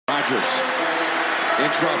Rodgers in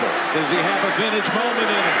trouble. Does he have a vintage moment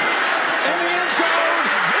in him? In the end zone,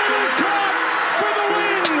 it is caught for the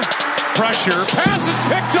win. Pressure, pass is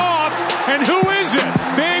picked off, and who is it?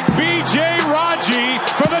 Big B.J. Raji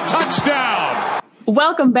for the touchdown.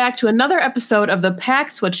 Welcome back to another episode of the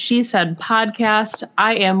Pack's What She Said podcast.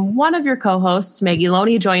 I am one of your co-hosts, Maggie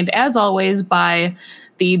Loney, joined as always by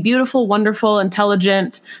the beautiful, wonderful,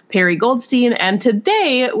 intelligent Perry Goldstein. And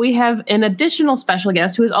today we have an additional special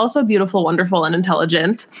guest who is also beautiful, wonderful, and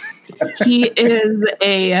intelligent. He is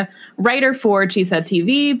a writer for She Said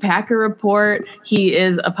TV, Packer Report. He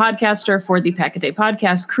is a podcaster for the Pack a Day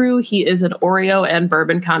podcast crew. He is an Oreo and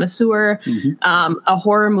bourbon connoisseur, a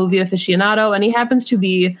horror movie aficionado, and he happens to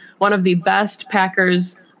be one of the best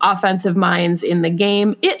Packers offensive minds in the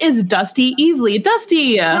game. It is Dusty Evely.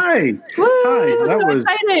 Dusty! Hi! Woo, Hi! That was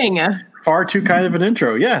exciting. Far too kind of an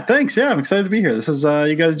intro. Yeah, thanks. Yeah, I'm excited to be here. This is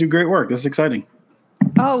you guys do great work. This is exciting.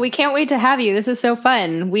 Oh, we can't wait to have you. This is so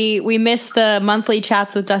fun. We missed the monthly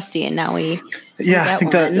chats with Dusty, and now we I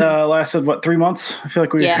think that lasted 3 months. I feel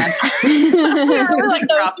like we we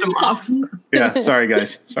dropped him off. Yeah, sorry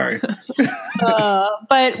guys. Sorry.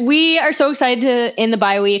 But we are so excited to, in the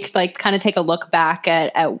bye week, kind of take a look back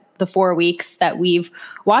at the 4 weeks that we've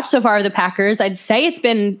watched so far of the Packers. I'd say it's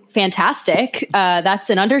been fantastic. That's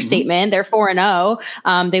an understatement. They're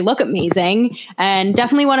 4-0. They look amazing, and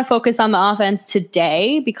definitely want to focus on the offense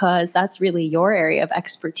today because that's really your area of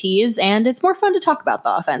expertise. And it's more fun to talk about the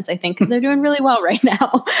offense, I think, because they're doing really well right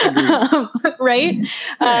now. Right?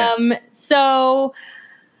 Yeah. So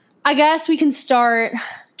I guess we can start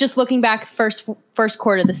just looking back first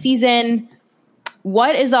quarter of the season.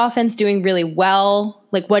 What is the offense doing really well?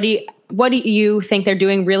 What do you think they're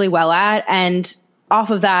doing really well at? And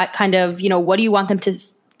off of that, what do you want them to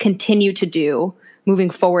continue to do moving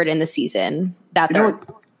forward in the season?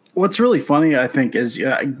 What's really funny, I think, is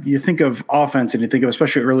you think of offense and you think of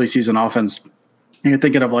especially early season offense, and you're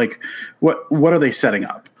thinking of what are they setting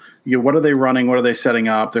up? What are they running? What are they setting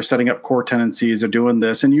up? They're setting up core tendencies. They're doing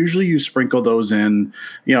this. And usually you sprinkle those in,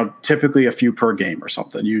 typically a few per game or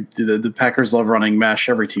something. The Packers love running mesh.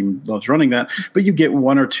 Every team loves running that. But you get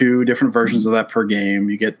one or two different versions of that per game.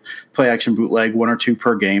 You get play action bootleg, one or two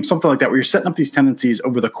per game, something like that, where you're setting up these tendencies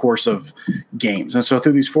over the course of games. And so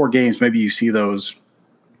through these 4 games, maybe you see those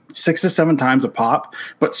 6 to 7 times a pop,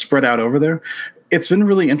 but spread out over there. It's been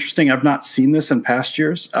really interesting. I've not seen this in past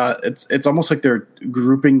years. It's almost like they're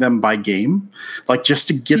grouping them by game, just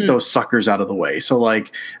to get those suckers out of the way. So I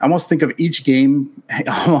almost think of each game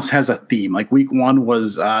almost has a theme. Week 1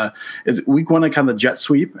 was week 1 kind of the jet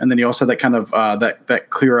sweep, and then you also had that kind of that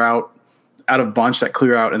clear out of bunch, that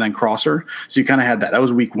clear out and then crosser. So you kind of had that. That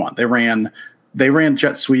was week 1. They ran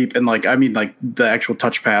jet sweep and the actual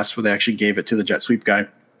touch pass where they actually gave it to the jet sweep guy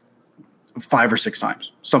 5 or 6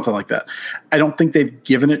 times, something like that. I don't think they've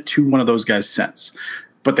given it to one of those guys since,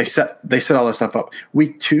 but they set all that stuff up.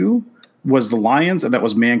 Week 2 was the Lions, and that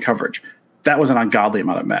was man coverage. That was an ungodly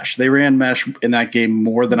amount of mesh. They ran mesh in that game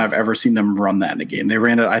more than I've ever seen them run that in a game. They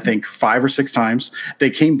ran it, I think, 5 or 6 times. They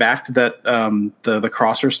came back to that the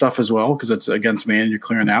crosser stuff as well because it's against man and you're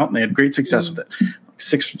clearing out, and they had great success with it.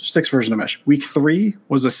 Six version of mesh. Week 3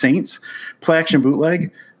 was the Saints play action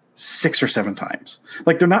bootleg 6 or 7 times.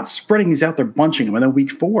 They're not spreading these out, they're bunching them. And then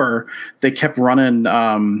week 4, they kept running.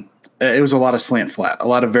 It was a lot of slant flat, a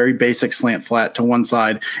lot of very basic slant flat to one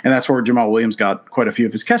side. And that's where Jamal Williams got quite a few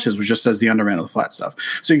of his catches, was just as the underman of the flat stuff.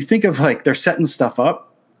 So you think of they're setting stuff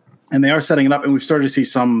up, and they are setting it up. And we've started to see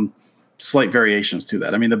some slight variations to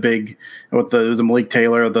that. I mean, the Malik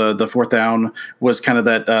Taylor, the 4th down was kind of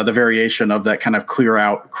that the variation of that kind of clear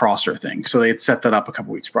out crosser thing. So they had set that up a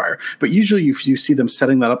couple weeks prior. But usually you see them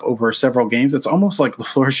setting that up over several games. It's almost like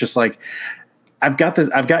LaFleur's just I've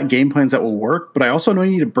got game plans that will work, but I also know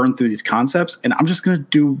you need to burn through these concepts, and I'm just going to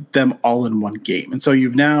do them all in one game. And so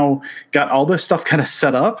you've now got all this stuff kind of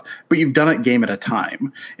set up, but you've done it game at a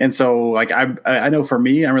time. And so I know for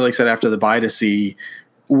me, I'm really excited after the bye to see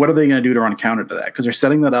what are they going to do to run counter to that? Because they're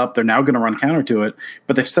setting that up. They're now going to run counter to it,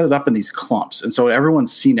 but they've set it up in these clumps. And so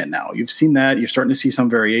everyone's seen it now. You've seen that. You're starting to see some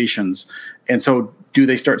variations. And so do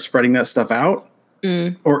they start spreading that stuff out?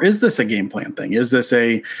 Or is this a game plan thing? Is this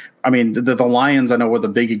the Lions, I know, were the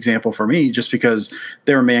big example for me just because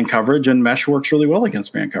they're man coverage and mesh works really well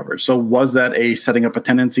against man coverage. So was that a setting up a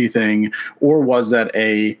tendency thing, or was that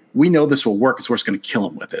we know this will work, so we're just going to kill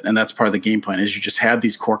them with it? And that's part of the game plan is you just have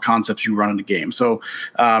these core concepts you run in a game. So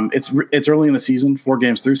it's early in the season, 4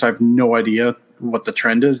 games through, so I have no idea what the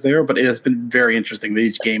trend is there, but it has been very interesting that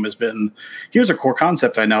each game has been, here's a core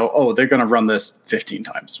concept I know, they're going to run this 15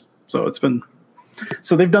 times. So it's been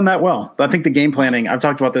So they've done that well. I think the game planning, I've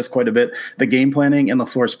talked about this quite a bit, the game planning and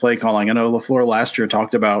LaFleur's play calling. I know LaFleur last year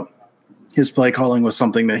talked about his play calling was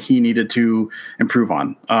something that he needed to improve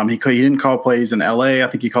on. He didn't call plays in LA. I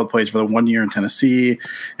think he called plays for the 1 year in Tennessee.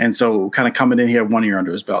 And so kind of coming in, he had 1 year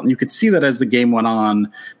under his belt. And you could see that as the game went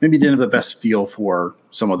on, maybe he didn't have the best feel for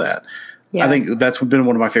some of that. Yeah. I think that's been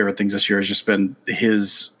one of my favorite things this year has just been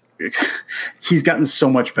he's gotten so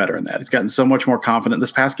much better in that. He's gotten so much more confident.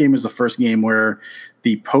 This past game is the first game where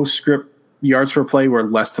the postscript yards per play were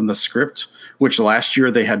less than the script, which last year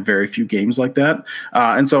they had very few games like that.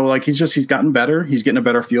 And so like he's gotten better. He's getting a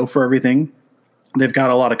better feel for everything. They've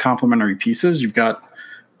got a lot of complementary pieces. You've got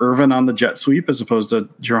Irvin on the jet sweep as opposed to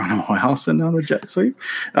Geronimo Allison on the jet sweep.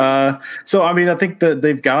 So, I mean, I think that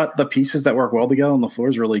they've got the pieces that work well together, and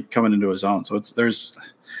LaFleur's really coming into his own. So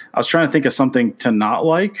I was trying to think of something to not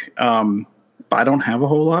like, but I don't have a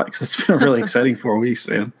whole lot because it's been a really exciting 4 weeks,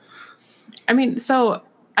 man. I mean, so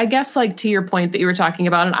I guess like to your point that you were talking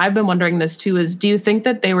about, and I've been wondering this too, is do you think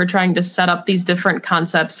that they were trying to set up these different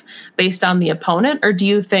concepts based on the opponent? Or do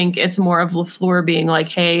you think it's more of LaFleur being like,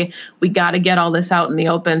 hey, we got to get all this out in the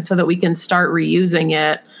open so that we can start reusing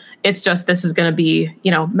it? It's just, this is going to be,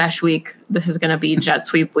 mesh week. This is going to be jet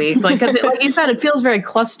sweep week. Like you said, it feels very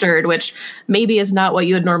clustered, which maybe is not what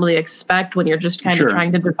you would normally expect when you're just kind of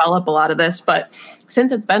trying to develop a lot of this. But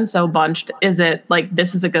since it's been so bunched, is it like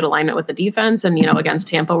this is a good alignment with the defense? And, against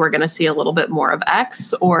Tampa, we're going to see a little bit more of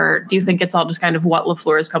X? Or do you think it's all just kind of what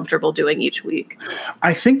LaFleur is comfortable doing each week?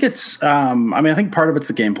 I think it's, I think part of it's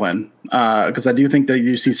the game plan. Because I do think that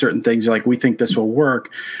you see certain things, you're like, we think this will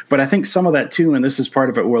work. But I think some of that too, and this is part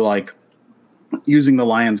of it, we're like using the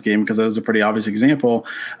Lions game, because that was a pretty obvious example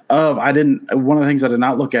of, one of the things I did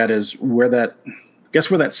not look at is where that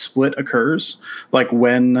split occurs. Like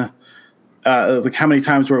when, like how many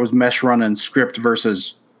times where it was mesh run and script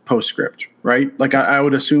versus postscript, right? Like I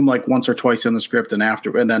would assume like once or twice in the script and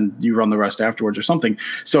then you run the rest afterwards or something.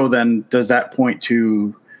 So then does that point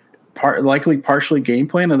to likely partially game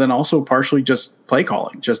plan and then also partially just play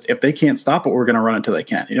calling? Just if they can't stop it, we're going to run it till they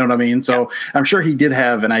can. You know what I mean? So I'm sure he did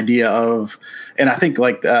have an idea of, and I think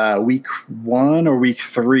like week 1 or week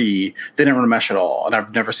 3, they didn't run a mesh at all. And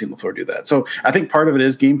I've never seen LaFleur do that. So I think part of it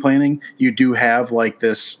is game planning. You do have like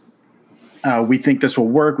this, we think this will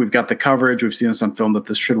work. We've got the coverage. We've seen this on film that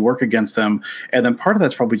this should work against them. And then part of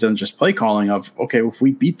that's probably done just play calling of, okay, if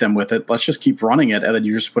we beat them with it, let's just keep running it. And then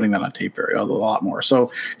you're just putting that on tape a lot more.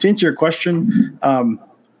 So to answer your question,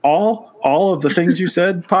 all of the things you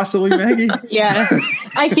said, possibly, Maggie? Yeah.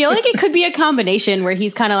 I feel like it could be a combination where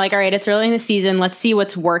he's kind of like, all right, it's early in the season. Let's see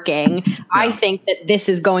what's working. Yeah. I think that this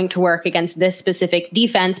is going to work against this specific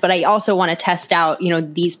defense, but I also want to test out,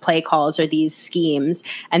 these play calls or these schemes.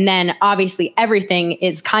 And then obviously everything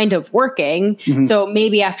is kind of working. Mm-hmm. So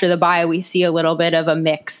maybe after the bye, we see a little bit of a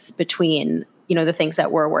mix between, the things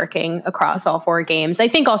that were working across all 4 games. I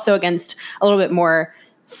think also against a little bit more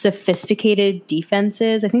sophisticated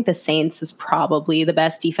defenses. I think the Saints is probably the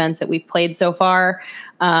best defense that we've played so far.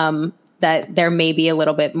 That there may be a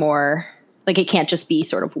little bit more, like it can't just be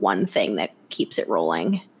sort of one thing that keeps it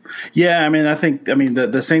rolling. Yeah, I think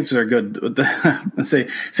the Saints are good.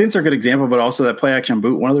 Saints are a good example, but also that play action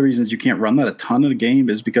boot. One of the reasons you can't run that a ton in a game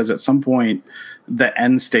is because at some point the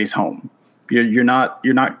end stays home. You're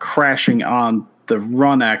not crashing on the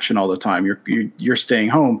run action all the time. You're staying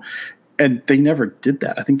home. And they never did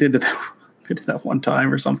that. I think they did that one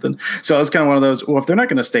time or something. So it's kind of one of those, well, if they're not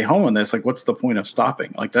going to stay home on this, like what's the point of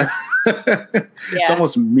stopping like that? It's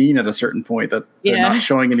almost mean at a certain point that they're not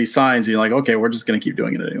showing any signs. And you're like, okay, we're just going to keep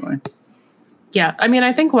doing it anyway. Yeah.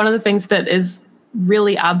 I think one of the things that is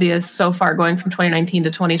really obvious so far going from 2019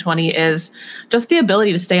 to 2020 is just the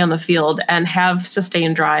ability to stay on the field and have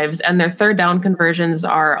sustained drives, and their third down conversions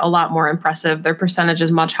are a lot more impressive. Their percentage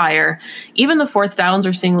is much higher. Even the fourth downs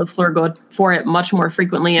are seeing LaFleur go for it much more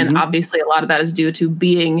frequently, and obviously a lot of that is due to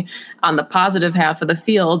being on the positive half of the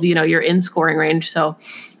field. You're in scoring range, so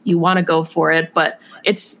you want to go for it. But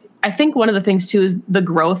I think one of the things too is the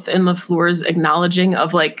growth in LaFleur's acknowledging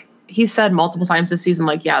of like, he said multiple times this season,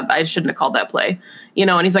 like, yeah, I shouldn't have called that play,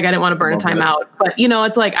 and he's like, I didn't want to burn a timeout. But,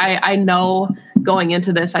 it's like, I know going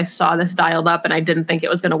into this, I saw this dialed up and I didn't think it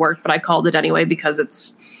was going to work, but I called it anyway because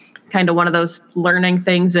it's kind of one of those learning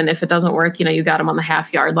things. And if it doesn't work, you got him on the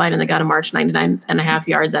half-yard line and they got to march 99.5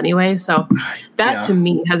 yards anyway. So that to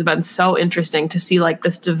me has been so interesting to see like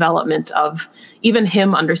this development of even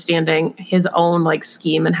him understanding his own like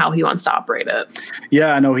scheme and how he wants to operate it.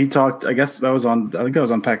 Yeah, I know he talked, I think that was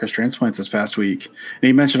on Packers Transplants this past week. And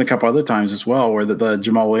he mentioned a couple other times as well where the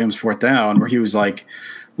Jamal Williams fourth down where he was like,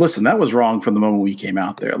 listen, that was wrong from the moment we came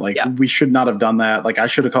out there. Like we should not have done that. Like I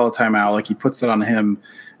should have called a timeout. Like he puts that on him.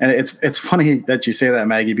 And it's funny that you say that,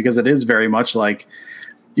 Maggie, because it is very much like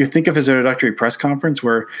you think of his introductory press conference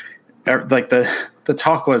where like the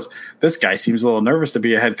talk was, this guy seems a little nervous to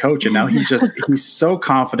be a head coach. And now he's so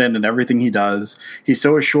confident in everything he does. He's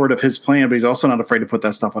so assured of his plan, but he's also not afraid to put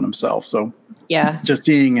that stuff on himself. So just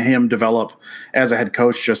seeing him develop as a head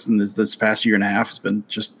coach just in this past year and a half has been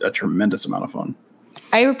just a tremendous amount of fun.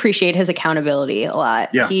 I appreciate his accountability a lot.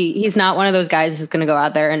 Yeah. He's not one of those guys who's going to go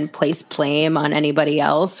out there and place blame on anybody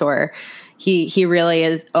else, or he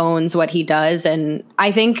really owns what he does. And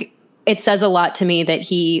I think it says a lot to me that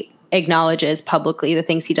he acknowledges publicly the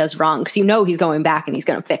things he does wrong, because he's going back and he's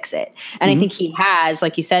going to fix it. And I think he has,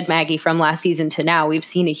 like you said, Maggie, from last season to now, we've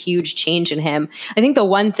seen a huge change in him. I think the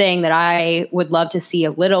one thing that I would love to see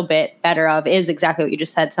a little bit better of is exactly what you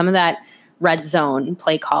just said, some of that red zone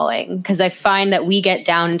play calling, because I find that we get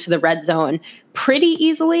down into the red zone pretty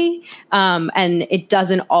easily, and it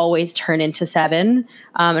doesn't always turn into 7.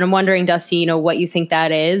 And I'm wondering, Dusty, what you think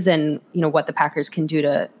that is, and what the Packers can do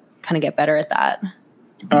to kind of get better at that.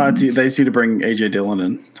 They need to bring AJ Dillon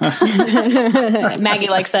in. Maggie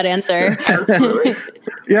likes that answer.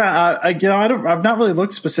 Yeah, I've not really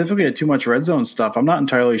looked specifically at too much red zone stuff. I'm not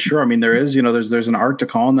entirely sure. I mean, there's an art to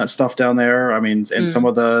calling that stuff down there. I mean, and some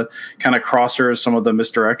of the kind of crossers, some of the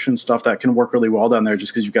misdirection stuff that can work really well down there,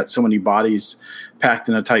 just because you've got so many bodies packed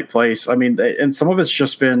in a tight place. I mean, and some of it's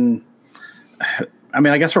just been. I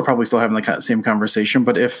mean, I guess we're probably still having the same conversation,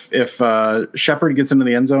 but if Shepard gets into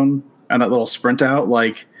the end zone and that little sprint out,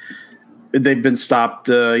 like they've been stopped,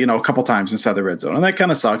 a couple times inside the red zone, and that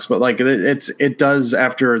kind of sucks. But like it does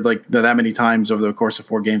after like that many times over the course of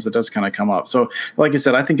 4 games, it does kind of come up. So, like I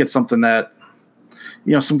said, I think it's something that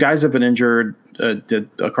some guys have been injured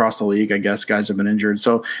across the league. I guess guys have been injured,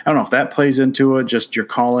 so I don't know if that plays into it. Just you're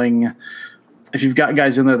calling. If you've got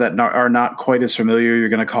guys in there that are not quite as familiar, you're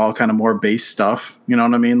going to call kind of more base stuff. You know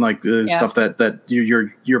what I mean? Like the stuff that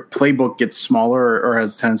your playbook gets smaller or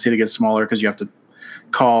has a tendency to get smaller because you have to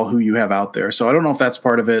call who you have out there. So I don't know if that's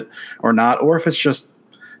part of it or not, or if it's just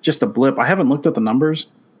a blip. I haven't looked at the numbers.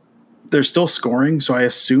 They're still scoring, so I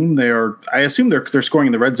assume they're scoring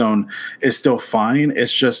in the red zone is still fine.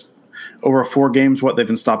 It's just over 4 games, they've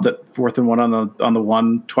been stopped at 4th and 1 on the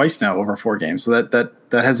 1 twice now over 4 games. So that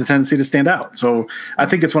has a tendency to stand out. So I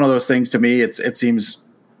think it's one of those things. To me, it seems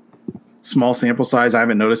small sample size. I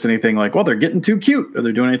haven't noticed anything like, well, they're getting too cute or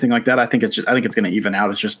they're doing anything like that. I think it's going to even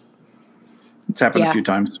out. It's happened a few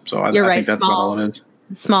times. So I think that's about all it is.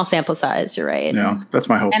 Small sample size. You're right. Yeah, that's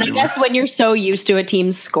my hope. And anyway. I guess when you're so used to a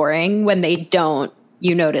team scoring, when they don't,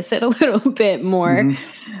 you notice it a little bit more.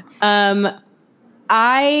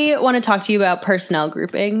 I want to talk to you about personnel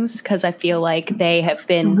groupings, because I feel like they have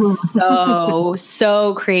been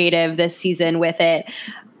so creative this season with it.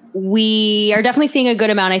 We are definitely seeing a good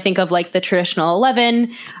amount, I think, of like the traditional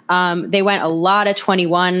 11. They went a lot of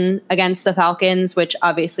 21 against the Falcons, which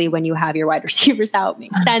obviously when you have your wide receivers out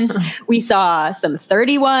makes sense. We saw some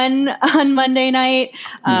 31 on Monday night,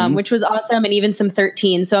 which was awesome, and even some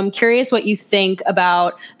 13. So I'm curious what you think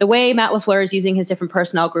about the way Matt LaFleur is using his different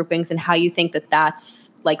personnel groupings and how you think that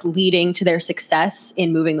that's like leading to their success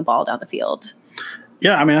in moving the ball down the field.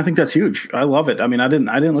 Yeah, I mean, I think that's huge. I love it. I mean, I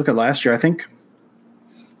didn't look at last year. I think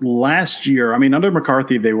last year, I mean, under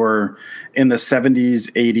McCarthy, they were in the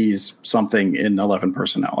 70s, 80s, something in 11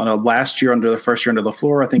 personnel. And last year, the first year under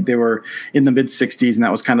LaFleur, I think they were in the mid 60s, and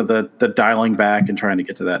that was kind of the dialing back and trying to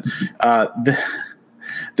get to that.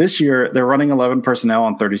 This year, they're running 11 personnel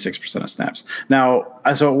on 36% of snaps. Now,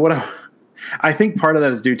 I think part of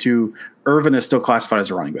that is due to Irvin is still classified as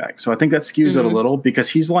a running back. So I think that skews it a little, because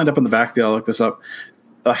he's lined up in the backfield. I looked this up.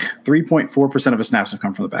 3.4% of his snaps have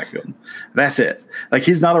come from the backfield. That's it. Like,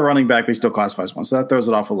 he's not a running back, but he still classifies one. So that throws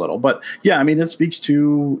it off a little. But yeah, I mean, it speaks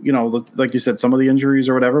to, like you said, some of the injuries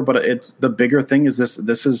or whatever, but it's the bigger thing is this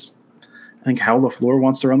is, I think, how LaFleur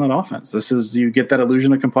wants to run that offense. This is, you get that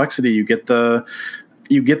illusion of complexity. You get the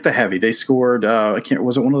heavy. They scored.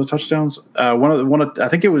 Was it one of the touchdowns? I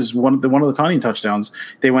think it was one of the Tonyan touchdowns.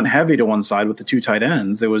 They went heavy to one side with the 2 tight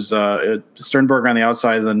ends. It was Sternberger on the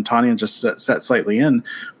outside, and then Tonyan just set slightly in.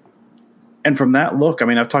 And from that look, I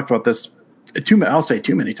mean, I've talked about this too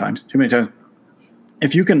many times.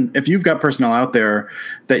 If you've got personnel out there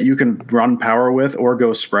that you can run power with or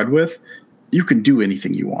go spread with, you can do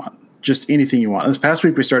anything you want. just anything you want. This past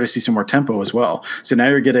week, we started to see some more tempo as well. So now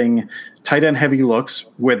you're getting tight end heavy looks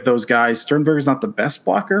with those guys. Sternberger's not the best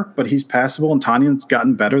blocker, but he's passable, and Tanyan's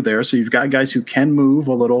gotten better there. So you've got guys who can move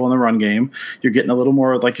a little in the run game. You're getting a little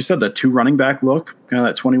more, like you said, that 2 running back look,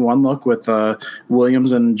 that 21 look with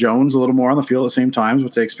Williams and Jones a little more on the field at the same time,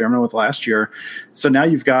 which they experimented with last year. So now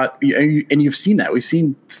you've got, and you've seen that. We've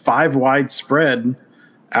seen 5 wide spread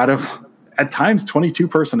out of, at times, 22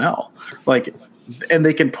 personnel. And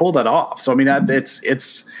they can pull that off. So, I mean,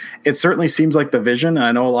 it certainly seems like the vision. And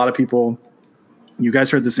I know a lot of people, you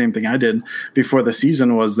guys heard the same thing I did before the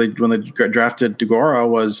season, was when they drafted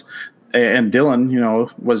Deguara and Dillon,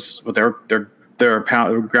 was with their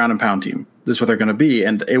ground and pound team. This is what they're going to be.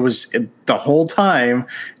 And the whole time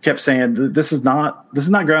kept saying, this is not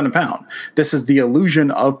ground and pound. This is the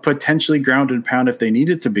illusion of potentially ground and pound if they need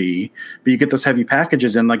it to be, but you get those heavy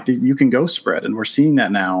packages and you can go spread. And we're seeing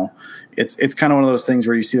that now. It's kind of one of those things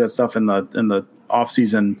where you see that stuff in the off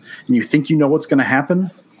season and you think, what's going to happen.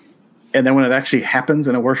 And then when it actually happens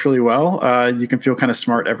and it works really well, you can feel kind of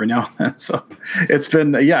smart every now and then. So it's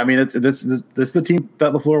been, this is the team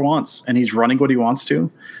that LaFleur wants, and he's running what he wants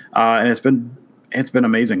to. And it's been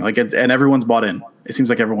amazing. And everyone's bought in. It seems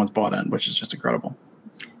like everyone's bought in, which is just incredible.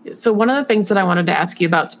 So one of the things that I wanted to ask you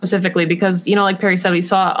about specifically, because, like Perry said, we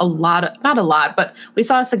saw not a lot, but we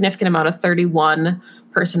saw a significant amount of 31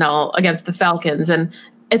 personnel against the Falcons. And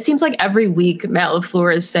it seems like every week Matt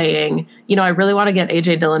LaFleur is saying, I really want to get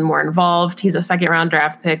A.J. Dillon more involved. He's a 2nd-round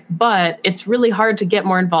draft pick, but it's really hard to get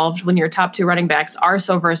more involved when your top 2 running backs are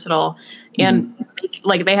so versatile and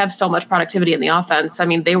they have so much productivity in the offense. I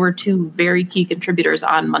mean, they were 2 very key contributors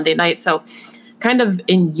on Monday night. So kind of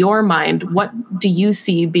in your mind, what do you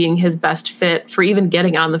see being his best fit for even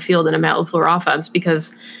getting on the field in a Matt LaFleur offense?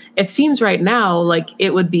 Because it seems right now like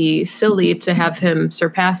it would be silly to have him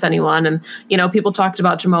surpass anyone. And, people talked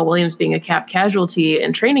about Jamal Williams being a cap casualty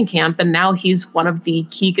in training camp, and now he's one of the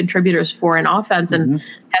key contributors for an offense and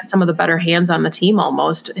has some of the better hands on the team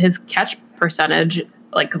almost. His catch percentage,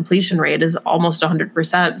 completion rate, is almost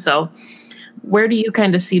 100%. So where do you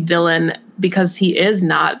kind of see Dillon, because he is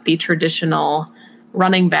not the traditional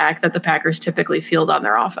running back that the Packers typically field on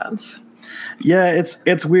their offense? Yeah,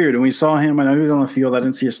 it's weird. And we saw him. I know he was on the field. I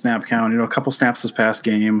didn't see a snap count. A couple snaps this past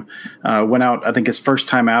game. Went out. I think his first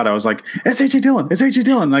time out, I was like, "It's A.J. Dillon! It's A.J.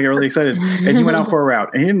 Dillon!" I got really excited. And he went out for a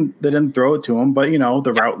route. And they didn't throw it to him, but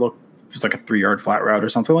the route looked. It was like a 3-yard flat route or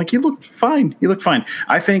something. He looked fine.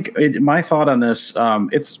 I think my thought on this,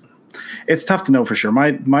 it's tough to know for sure.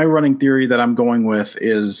 My running theory that I'm going with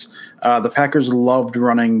is the Packers loved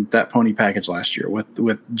running that pony package last year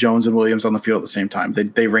with Jones and Williams on the field at the same time.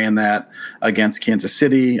 They ran that against Kansas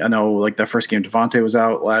City. I know that first game Devontae was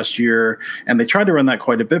out last year, and they tried to run that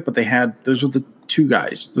quite a bit, but those were the 2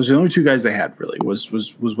 guys. Those are the only 2 guys they had really was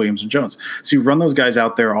Williams and Jones. So you run those guys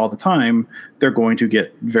out there all the time, they're going to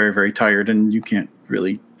get very, very tired, and you can't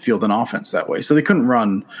really field an offense that way. So they couldn't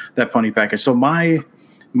run that pony package. So my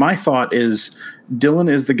thought is Dillon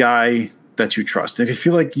is the guy that you trust. And if you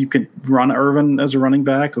feel like you could run Irvin as a running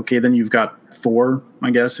back, okay, then you've got 4,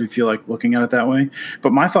 I guess, if you feel like looking at it that way.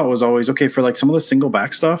 But my thought was always, okay, for some of the single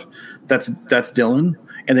back stuff, that's Dillon.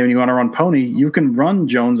 And then when you want to run pony, you can run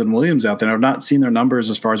Jones and Williams out there. I've not seen their numbers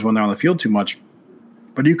as far as when they're on the field too much,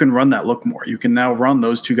 but you can run that look more. You can now run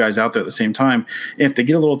those 2 guys out there at the same time. If they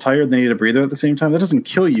get a little tired, they need a breather at the same time. That doesn't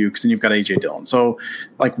kill you because then you've got A.J. Dillon. So,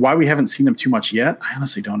 why we haven't seen them too much yet, I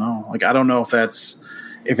honestly don't know. I don't know if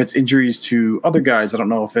it's injuries to other guys. I don't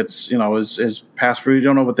know if it's, his pass. We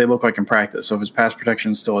don't know what they look like in practice. So if his pass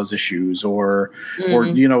protection still has issues or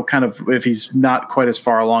kind of if he's not quite as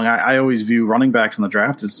far along. I always view running backs in the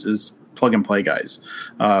draft as plug and play guys.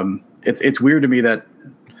 It's weird to me that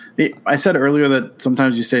I said earlier that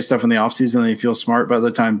sometimes you say stuff in the offseason and you feel smart, but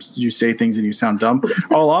other times you say things and you sound dumb.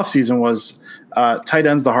 All offseason was tight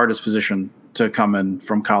end's the hardest position to come in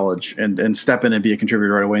from college and step in and be a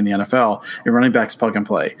contributor right away in the NFL. And running backs plug and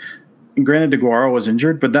play. And granted, Deguara was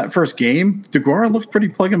injured, but that first game, Deguara looked pretty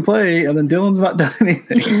plug and play, and then Dillon's not done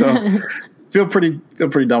anything. So feel pretty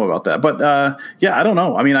dumb about that. But I don't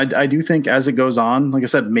know. I mean, I do think as it goes on, like I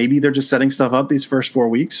said, maybe they're just setting stuff up these first 4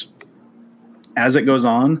 weeks. As it goes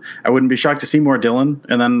on, I wouldn't be shocked to see more Dillon,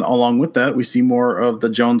 and then along with that, we see more of the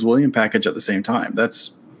Jones-Williams package at the same time.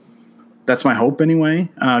 That's my hope anyway,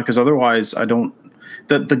 because otherwise I don't –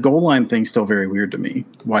 the goal line thing's still very weird to me,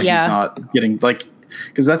 why he's not getting –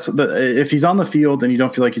 because if he's on the field and you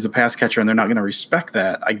don't feel like he's a pass catcher and they're not going to respect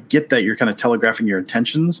that, I get that you're kind of telegraphing your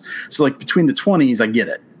intentions. So between the 20s, I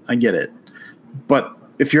get it. But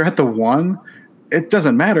if you're at the 1 – it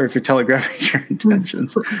doesn't matter if you're telegraphing your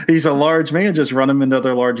intentions. He's a large man, just run him into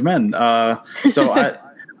other large men. So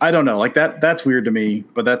I don't know. Like that's weird to me,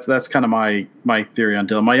 but that's kind of my theory on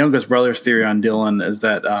Dillon. My youngest brother's theory on Dillon is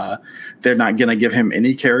that they're not going to give him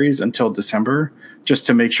any carries until December, just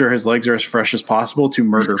to make sure his legs are as fresh as possible to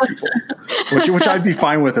murder people, which I'd be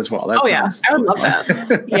fine with as well. I would love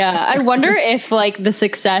that. Yeah, I wonder if like the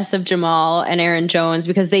success of Jamal and Aaron Jones,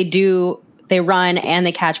 because they run and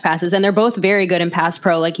they catch passes, and they're both very good in pass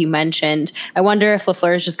pro, like you mentioned. I wonder if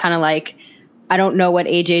LaFleur is just kind of like, I don't know what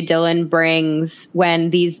AJ Dillon brings when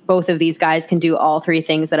both of these guys can do all three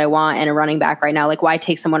things that I want in a running back right now. Like, why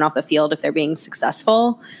take someone off the field if they're being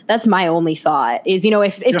successful? That's my only thought is,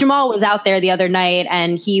 if Jamal was out there the other night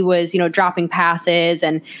and he was, dropping passes,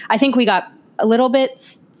 and I think we got a little bit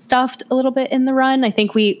stuffed a little bit in the run. I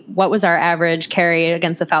think what was our average carry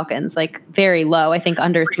against the Falcons? Like very low, I think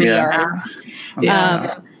under 3 yards.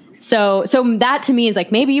 Yeah. So that to me is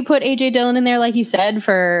like, maybe you put AJ Dillon in there, like you said,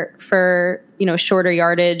 for shorter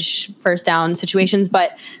yardage first down situations.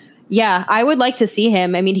 But yeah, I would like to see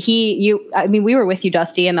him. I mean, we were with you,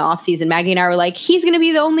 Dusty, in the offseason. Maggie and I were like, he's going to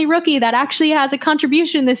be the only rookie that actually has a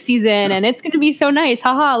contribution this season, and it's going to be so nice.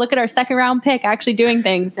 Haha, look at our second round pick actually doing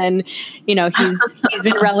things. And he's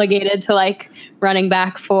been relegated to like running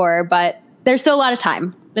back 4, but there's still a lot of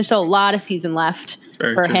time. There's still a lot of season left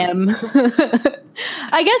for him.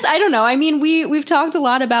 I guess, I don't know. I mean, we've talked a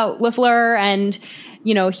lot about LaFleur, and,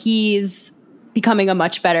 he's becoming a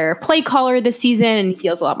much better play caller this season, and he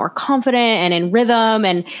feels a lot more confident and in rhythm.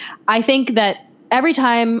 And I think that every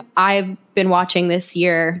time I've been watching this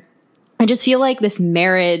year, I just feel like this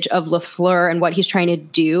marriage of LaFleur and what he's trying to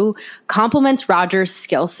do complements Rodgers'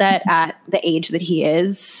 skill set at the age that he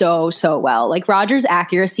is so well. Like Rodgers'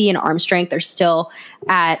 accuracy and arm strength are still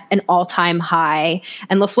at an all-time high,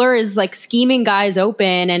 and LaFleur is like scheming guys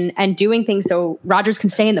open and doing things so Rodgers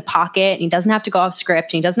can stay in the pocket and he doesn't have to go off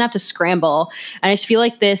script and he doesn't have to scramble. And I just feel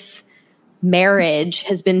like this marriage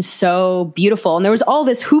has been so beautiful. And there was all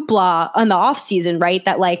this hoopla on the offseason, right?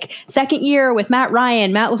 That like second year with Matt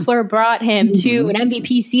LaFleur brought him to an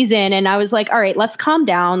MVP season. And I was like, all right, let's calm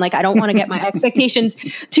down. Like, I don't want to get my expectations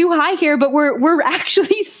too high here, but we're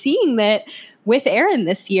actually seeing that with Aaron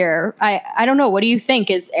this year. I don't know. What do you think?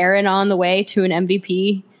 Is Aaron on the way to an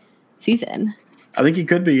MVP season? I think he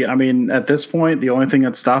could be. I mean, at this point, the only thing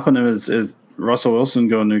that's stopping him is Russell Wilson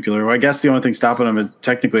going nuclear. Well, I guess the only thing stopping him is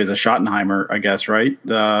technically a Schottenheimer, I guess, right?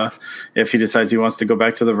 If he decides he wants to go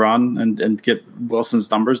back to the run and get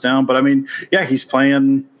Wilson's numbers down. But I mean, yeah, he's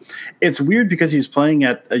playing. It's weird because he's playing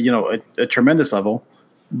at a tremendous level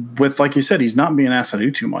with, like you said, he's not being asked to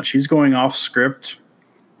do too much. He's going off script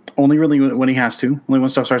only really when he has to, only when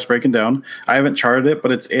stuff starts breaking down. I haven't charted it,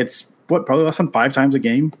 but it's probably less than 5 times a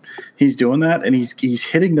game he's doing that, and he's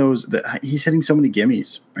hitting he's hitting so many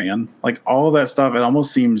gimmies, man. Like all of that stuff, it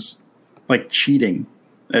almost seems like cheating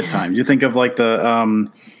at times. You think of like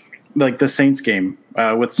the Saints game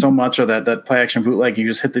with so much of that play action bootleg,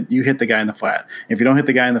 you hit the guy in the flat. If you don't hit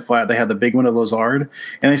the guy in the flat, they had the big one of Lazard,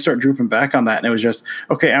 and they start drooping back on that, and it was just,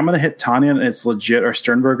 okay, I'm going to hit Tanyan, and it's legit, or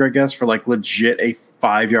Sternberger, I guess, for like legit a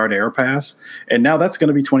 5-yard air pass, and now that's going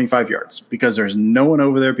to be 25 yards because there's no one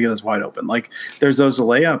over there because it's wide open. Like there's those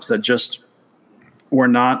layups that just were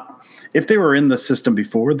not. If they were in the system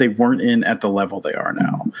before, they weren't in at the level they are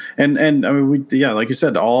now. And I mean, like you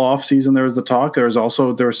said, all off season there was the talk. There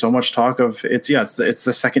was so much talk of it's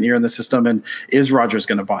the second year in the system, and is Rodgers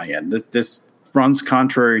going to buy in? This runs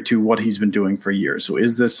contrary to what he's been doing for years. So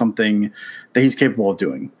is this something that he's capable of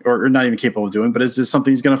doing, or not even capable of doing, but is this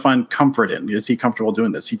something he's going to find comfort in? Is he comfortable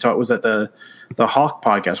doing this? He was at the Hawk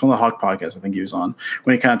podcast, one of the Hawk podcasts I think he was on,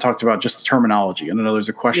 when he kind of talked about just the terminology. And I know there's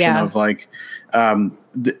a question of like,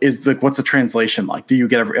 what's the translation like? Do you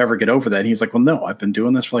ever get over that? And he's like, well, no, I've been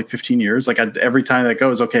doing this for like 15 years. Like every time that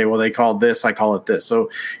goes, okay, well, they call this, I call it this. So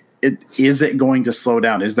is it going to slow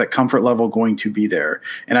down? Is that comfort level going to be there?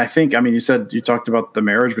 And I think, I mean, you talked about the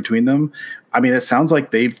marriage between them. I mean, it sounds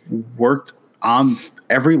like they've worked on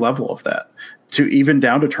every level of that, to even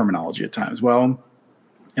down to terminology at times. Well,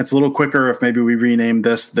 it's a little quicker if maybe we rename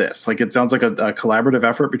this. Like it sounds like a collaborative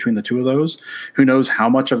effort between the two of those. Who knows how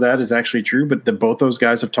much of that is actually true, but both those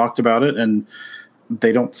guys have talked about it, and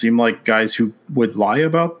they don't seem like guys who would lie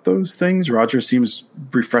about those things. Rodgers seems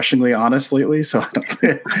refreshingly honest lately, so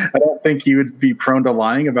I don't think he would be prone to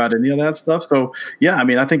lying about any of that stuff. So yeah, I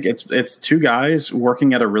mean, I think it's two guys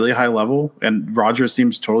working at a really high level, and Rodgers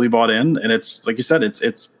seems totally bought in. And it's like you said,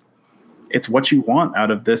 it's what you want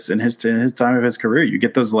out of this in his time of his career. You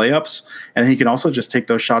get those layups, and he can also just take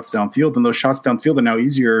those shots downfield. And those shots downfield are now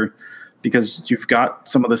easier because you've got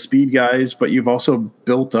some of the speed guys, but you've also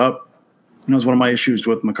built up It was one of my issues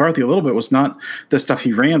with McCarthy a little bit was not the stuff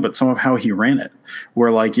he ran, but some of how he ran it,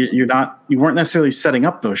 where like you weren't necessarily setting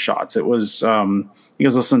up those shots. It was you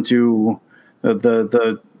guys listen to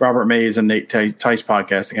the Robert Mays and Nate Tice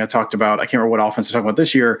podcast. I talked about, I can't remember what offense I talked about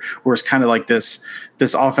this year, where it's kind of like this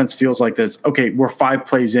offense feels like this. Okay, we're 5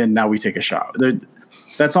 plays in, now we take a shot.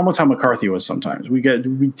 That's almost how McCarthy was sometimes. We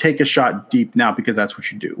take a shot deep now because that's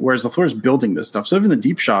what you do. Whereas LaFleur's building this stuff, so even the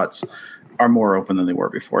deep shots are more open than they were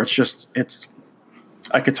before.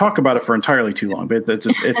 I could talk about it for entirely too long, but it's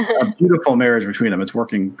a beautiful marriage between them. It's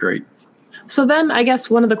working great. So then I guess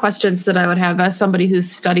one of the questions that I would have as somebody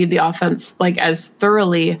who's studied the offense like as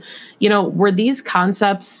thoroughly, were these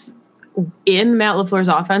concepts in Matt LaFleur's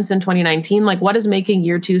offense in 2019? Like, what is making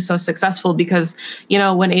year 2 so successful? Because,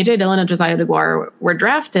 when AJ Dillon and Josiah DeGuara were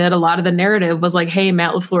drafted, a lot of the narrative was like, hey,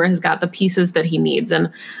 Matt LaFleur has got the pieces that he needs.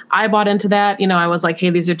 And I bought into that. I was like, hey,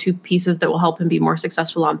 these are 2 pieces that will help him be more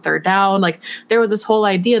successful on third down. Like, there was this whole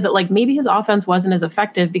idea that like maybe his offense wasn't as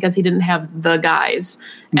effective because he didn't have the guys.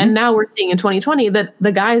 Mm-hmm. And now we're seeing in 2020 that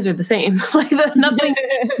the guys are the same. Like nothing.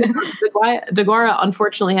 DeGuara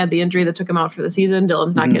unfortunately had the injury that took him out for the season.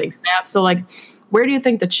 Dillon's not getting snaps. So like, where do you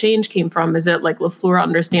think the change came from? Is it like LaFleur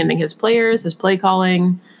understanding his players, his play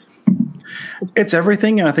calling? It's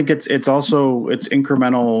everything. And I think it's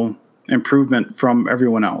incremental improvement from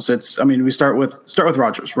everyone else. We start with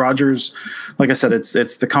Rodgers. Rodgers, like I said,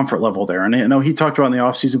 it's the comfort level there. And I know he talked about in the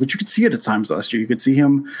offseason, but you could see it at times last year. You could see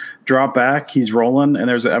him drop back, he's rolling, and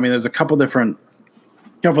there's a couple different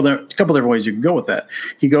ways you can go with that.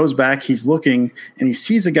 He goes back, he's looking, and he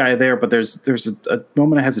sees a guy there, but there's a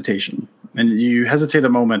moment of hesitation, and you hesitate a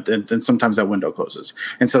moment, and sometimes that window closes.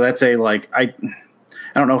 And so that's I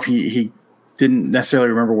don't know if he didn't necessarily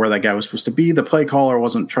remember where that guy was supposed to be. The play caller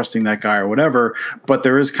wasn't trusting that guy or whatever, but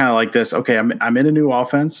there is kind of like this, okay, I'm in a new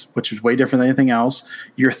offense, which is way different than anything else.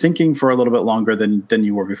 You're thinking for a little bit longer than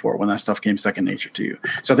you were before when that stuff came second nature to you.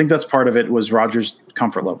 So I think that's part of it was Rodgers'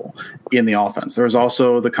 comfort level in the offense. There was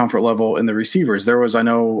also the comfort level in the receivers. There was, a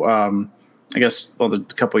couple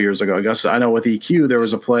of years ago, with EQ, there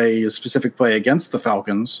was a specific play against the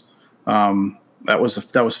Falcons. That was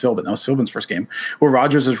Philbin. That was Philbin's first game where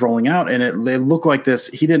Rodgers is rolling out, and it looked like this.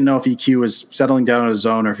 He didn't know if EQ was settling down in his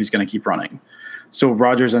zone or if he's going to keep running. So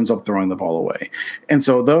Rodgers ends up throwing the ball away. And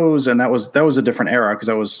so that was a different era because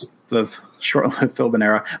that was the short-lived Philbin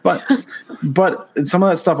era. But some of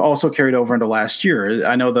that stuff also carried over into last year.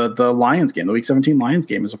 I know the Lions game, the Week 17 Lions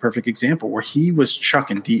game is a perfect example where he was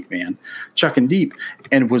chucking deep, and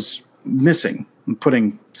was missing. I'm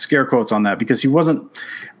putting scare quotes on that because he wasn't.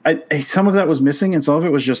 Some of that was missing, and some of it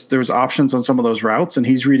was just there was options on some of those routes, and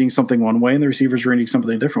he's reading something one way, and the receivers reading something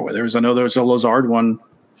a different way. There was a Lazard one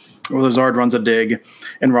where Lazard runs a dig,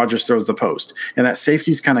 and Rodgers throws the post, and that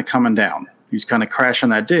safety's kind of coming down. He's kind of crashing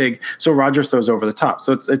that dig, so Rodgers throws over the top.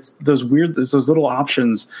 So it's those little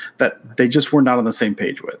options that they just were not on the same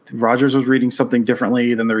page with. Rodgers was reading something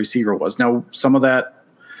differently than the receiver was. Now some of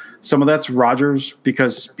that's Rodgers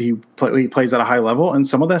because he plays at a high level, and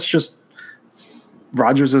some of that's just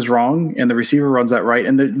Rodgers is wrong and the receiver runs that right,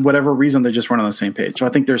 and whatever reason they just weren't on the same page. So I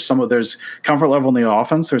think there's comfort level in the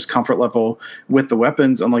offense, there's comfort level with the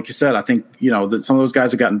weapons, and like you said, I think that some of those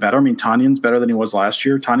guys have gotten better. I mean, Tanyan's better than he was last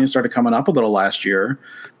year. Tanyan started coming up a little last year,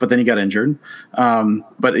 but then he got injured.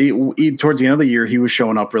 But towards the end of the year, he was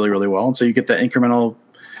showing up really, really well, and so you get that incremental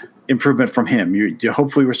improvement from him. You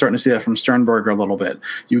hopefully we're starting to see that from Sternberger a little bit.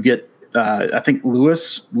 You get, I think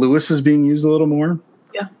Lewis is being used a little more.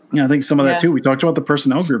 Yeah, I think some of that too. We talked about the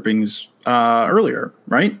personnel groupings earlier,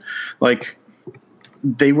 right? Like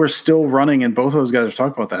they were still running, and both of those guys have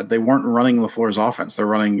talked about that. They weren't running LaFleur's offense. They're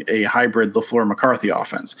running a hybrid LaFleur-McCarthy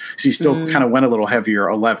offense. So you still kind of went a little heavier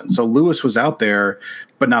 11. So Lewis was out there,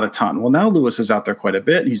 but not a ton. Well, now Lewis is out there quite a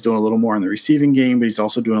bit. He's doing a little more in the receiving game, but he's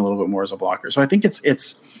also doing a little bit more as a blocker. So I think it's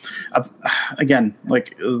again,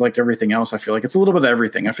 like everything else, I feel like it's a little bit of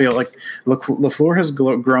everything. I feel like LaFleur has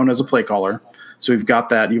grown as a play caller. So we've got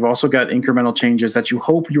that. You've also got incremental changes that you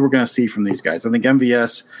hope you were going to see from these guys. I think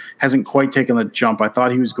MVS hasn't quite taken the jump I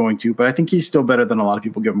thought he was going to, but I think he's still better than a lot of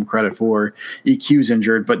people give him credit for. EQ's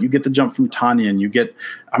injured, but you get the jump from Tanyan. You get,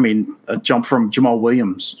 a jump from Jamal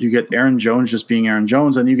Williams. You get Aaron Jones just being Aaron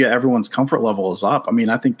Jones, and you get everyone's comfort level is up.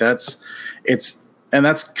 I think that's kind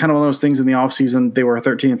of one of those things in the offseason. They were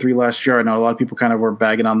 13-3 last year. I know a lot of people kind of were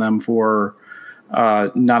bagging on them for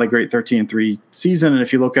not a great 13-3 season. And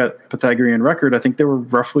if you look at Pythagorean record, I think they were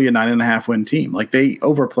roughly a 9.5 win team. Like they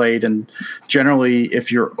overplayed. And generally,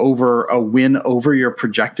 if you're over a win over your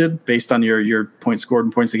projected based on your points scored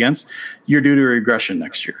and points against, you're due to regression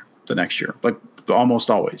the next year. Like almost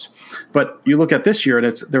always. But you look at this year,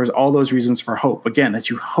 and there was all those reasons for hope. Again, that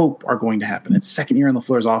you hope are going to happen. It's second year in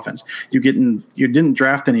LaFleur's offense. You didn't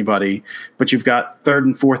draft anybody, but you've got third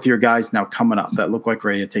and fourth year guys now coming up that look like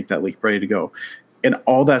ready to take that leap, ready to go. And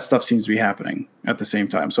all that stuff seems to be happening at the same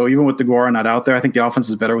time. So even with DeGuara not out there, I think the offense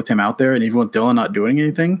is better with him out there. And even with Dillon not doing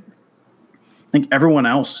anything, I think everyone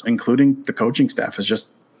else, including the coaching staff, has just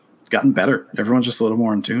gotten better. Everyone's just a little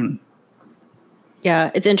more in tune.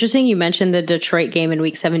 Yeah, it's interesting you mentioned the Detroit game in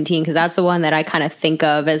week 17, because that's the one that I kind of think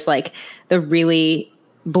of as like the really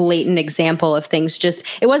blatant example of things. Just,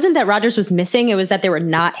 it wasn't that Rodgers was missing, it was that they were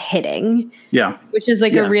not hitting. Yeah. Which is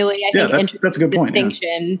like a really, I think, that's a good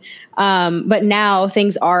distinction. Point, but now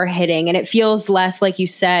things are hitting, and it feels less like you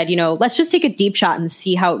said, let's just take a deep shot and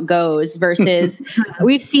see how it goes, versus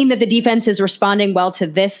we've seen that the defense is responding well to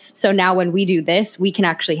this. So now when we do this, we can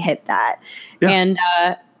actually hit that.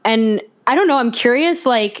 Yeah. And I don't know, I'm curious,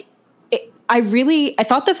 like, I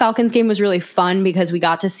thought the Falcons game was really fun because we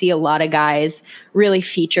got to see a lot of guys really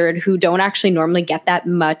featured who don't actually normally get that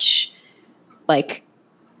much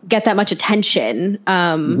attention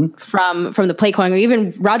from the play calling, or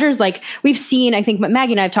even Rodgers. Like, we've seen, I think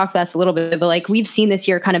Maggie and I have talked about this a little bit, but like, we've seen this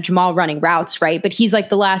year kind of Jamal running routes, right? But he's like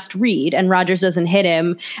the last read, and Rodgers doesn't hit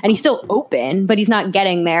him, and he's still open, but he's not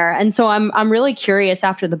getting there. And so I'm really curious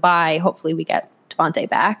after the bye. Hopefully we get Devontae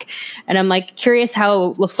back. And I'm like curious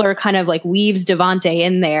how LaFleur kind of like weaves Devontae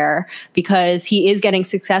in there, because he is getting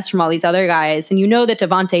success from all these other guys. And that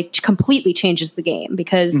Devontae completely changes the game,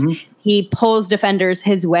 because he pulls defenders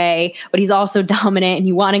his way, but he's also dominant, and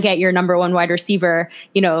you want to get your number one wide receiver,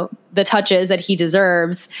 the touches that he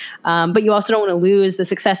deserves. But you also don't want to lose the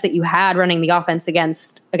success that you had running the offense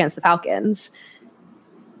against the Falcons.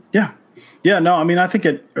 Yeah. Yeah, no, I mean, I think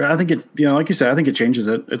it, like you said, I think it changes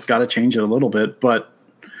it. It's got to change it a little bit, but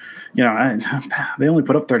they only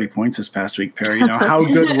put up 30 points this past week, Perry. How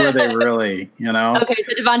good were they really? Okay,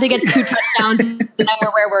 so Devontae gets 2 touchdowns. Now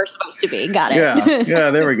we're where we're supposed to be. Got it. Yeah,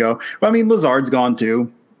 there we go. Well, I mean, Lazard's gone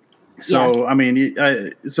too. So, I mean,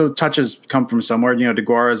 so touches come from somewhere.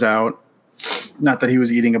 DeGuara's out. Not that he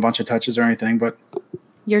was eating a bunch of touches or anything, but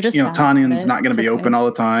you're just Tanyan's not going to be open all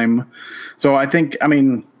the time. So I think,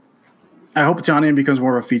 I hope Tanyan becomes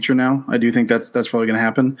more of a feature now. I do think that's probably going to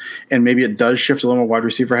happen, and maybe it does shift a little more wide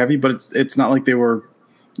receiver heavy. But it's not like they were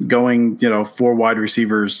going 4 wide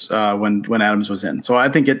receivers when Adams was in. So I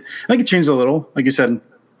think it changed a little. Like you said,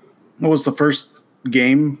 what was the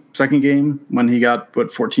second game when he got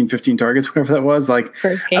 14, 15 targets, whatever that was. Like,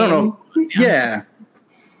 first game. I don't know. Yeah.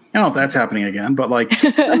 I don't know if that's happening again, but like,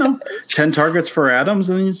 I don't know, 10 targets for Adams,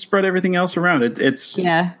 and then you spread everything else around. I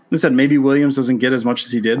said maybe Williams doesn't get as much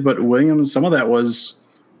as he did, but Williams, some of that was,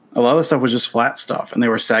 a lot of the stuff was just flat stuff, and they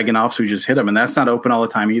were sagging off, so we just hit him, and that's not open all the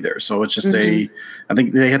time either. So it's just I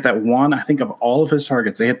think they hit that one, I think of all of his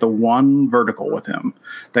targets, they hit the one vertical with him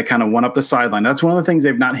that kind of went up the sideline. That's one of the things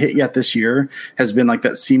they've not hit yet this year, has been like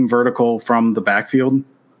that seam vertical from the backfield.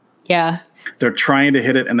 Yeah. They're trying to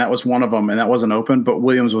hit it, and that was one of them, and that wasn't open, but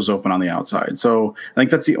Williams was open on the outside. So I think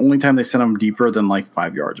that's the only time they sent him deeper than like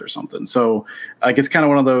 5 yards or something. So it's kind of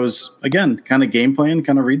one of those, again, kind of game plan,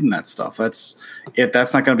 kind of reading that stuff. If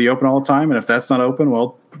that's not going to be open all the time, and if that's not open,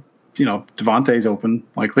 well, Devontae's open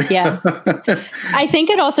likely. Yeah. I think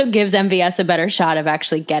it also gives MVS a better shot of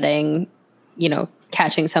actually getting,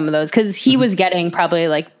 catching some of those, because he was getting probably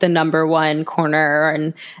like the number one corner,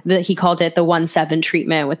 and he called it the 1-7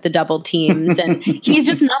 treatment with the double teams, and he's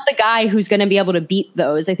just not the guy who's going to be able to beat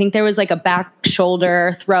those. I think there was like a back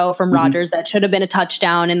shoulder throw from Rodgers that should have been a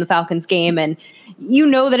touchdown in the Falcons game, and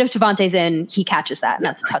that if Devontae's in, he catches that, and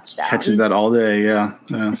that's a touchdown. Catches that all day, yeah.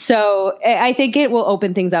 So I think it will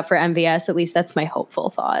open things up for MVS. At least that's my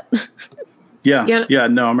hopeful thought. Yeah.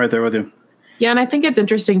 No, I'm right there with you. Yeah, and I think it's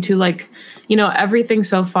interesting too, like, everything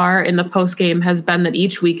so far in the post game has been that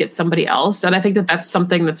each week it's somebody else. And I think that that's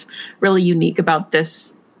something that's really unique about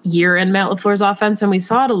this year in Matt LaFleur's offense. And we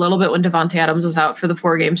saw it a little bit when Davante Adams was out for the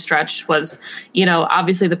 4-game stretch. Was,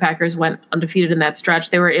 obviously the Packers went undefeated in that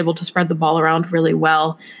stretch. They were able to spread the ball around really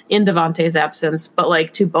well in Davante's absence. But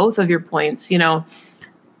like, to both of your points, it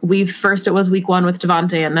was week 1 with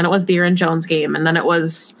Davante, and then it was the Aaron Jones game, and then it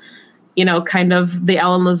was kind of the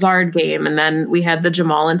Allen Lazard game, and then we had the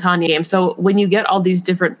Jamal and Tanya game. So when you get all these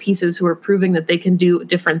different pieces who are proving that they can do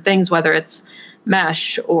different things, whether it's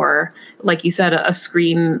mesh or, like you said, a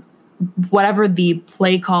screen, whatever the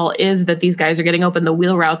play call is that these guys are getting open, the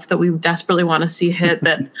wheel routes that we desperately want to see hit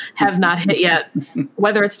that have not hit yet,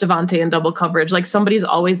 whether it's Devontae in double coverage, like somebody's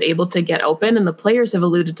always able to get open. And the players have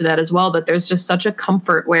alluded to that as well, that there's just such a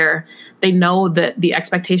comfort where they know that the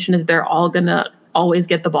expectation is they're all going to always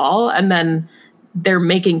get the ball, and then they're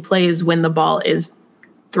making plays when the ball is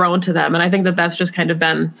thrown to them. And I think that that's just kind of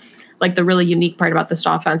been like the really unique part about this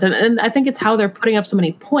offense. And I think it's how they're putting up so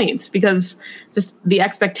many points, because just the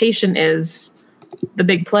expectation is the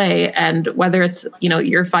big play. And whether it's,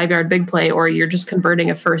 your 5-yard big play or you're just converting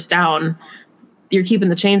a first down, you're keeping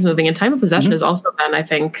the chains moving. And time of possession has also been, I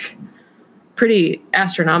think, pretty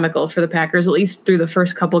astronomical for the Packers, at least through the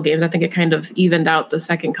first couple games. I think it kind of evened out the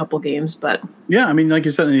second couple games, but yeah, I mean, like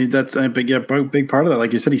you said, that's a big part of that.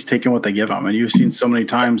 Like you said, he's taking what they give him, and you've seen so many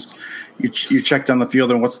times you check down the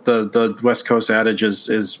field, and what's the West Coast adage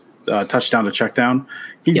is touchdown to check down.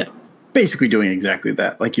 He's basically doing exactly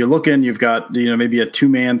that. Like you look in, you've got maybe a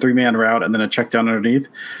 2-man, 3-man route, and then a check down underneath.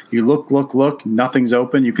 You look, nothing's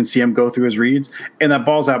open. You can see him go through his reads, and that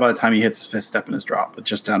ball's out by the time he hits his fifth step in his drop, but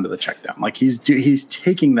just down to the check down. Like he's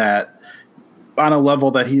taking that on a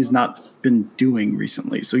level that he's not been doing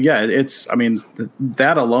recently. So yeah,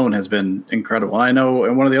 that alone has been incredible. And I know,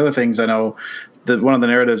 and one of the other things I know that one of the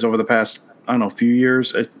narratives over the past few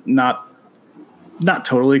years, not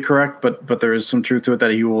totally correct, but there is some truth to it,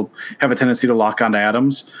 that he will have a tendency to lock onto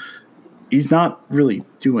Adams. He's not really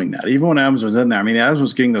doing that. Even when Adams was in there, I mean, Adams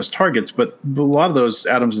was getting those targets, but a lot of those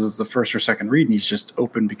Adams is the first or second read, and he's just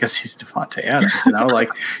open because he's Davante Adams. Like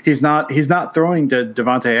he's not throwing to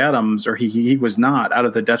Davante Adams, or he was not, out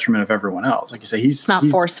of the detriment of everyone else. Like you say, he's not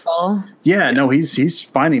forceful. Yeah, no, he's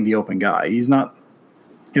finding the open guy. He's not.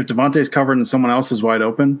 If Davante's covered and someone else is wide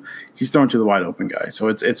open, he's throwing to the wide open guy. So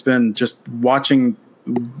it's been just watching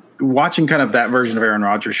kind of that version of Aaron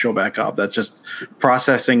Rodgers show back up. That's just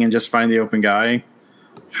processing and just finding the open guy.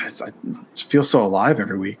 It feels so alive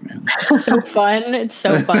every week, man. So fun. It's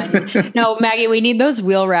so fun. No, Maggie, we need those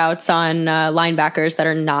wheel routes on linebackers that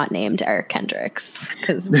are not named Eric Kendricks,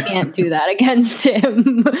 because we can't do that against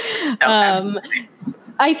him.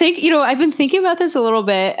 I think, I've been thinking about this a little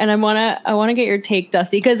bit, and I want to get your take,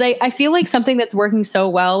 Dusty, because I feel like something that's working so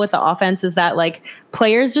well with the offense is that like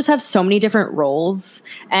players just have so many different roles,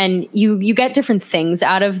 and you get different things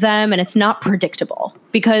out of them, and it's not predictable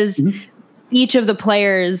because each of the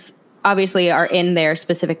players obviously are in their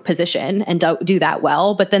specific position and do that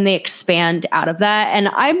well, but then they expand out of that. And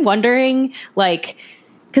I'm wondering, like,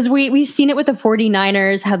 because we've seen it with the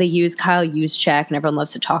 49ers, how they use Kyle Juszczyk, and everyone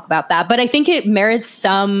loves to talk about that. But I think it merits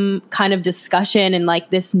some kind of discussion and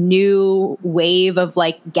like this new wave of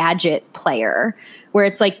like gadget player, where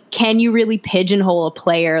it's like, can you really pigeonhole a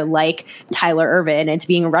player like Tyler Ervin into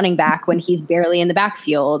being a running back when he's barely in the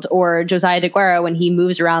backfield, or Josiah DeGuara when he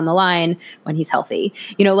moves around the line when he's healthy?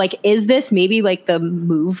 Like, is this maybe like the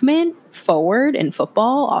movement forward in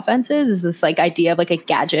football offenses? Is this like idea of like a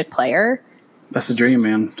gadget player? That's the dream,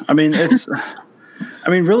 man. I mean,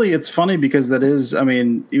 really, it's funny because that is,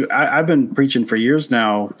 I've been preaching for years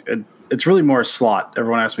now. It's really more a slot.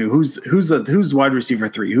 Everyone asks me, who's wide receiver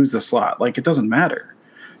 3? Who's the slot? Like, it doesn't matter.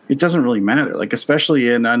 It doesn't really matter. Like,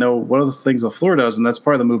 especially I know one of the things LaFleur does, and that's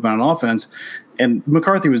part of the movement on offense, and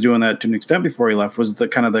McCarthy was doing that to an extent before he left, was the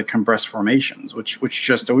kind of the compressed formations, which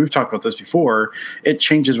just, we've talked about this before. It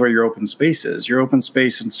changes where your open space is. Your open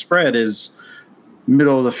space and spread is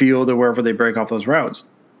middle of the field or wherever they break off those routes.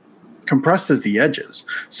 Compressed is the edges.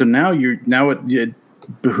 So now it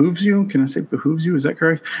behooves you. Can I say behooves you? Is that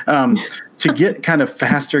correct? To get kind of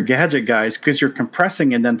faster gadget guys, because you're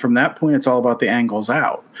compressing, and then from that point, it's all about the angles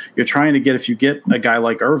out. You're trying to get, if you get a guy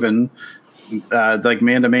like Ervin, like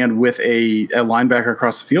man-to-man with a linebacker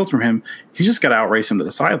across the field from him, he's just got to outrace him to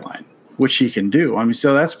the sideline, which he can do.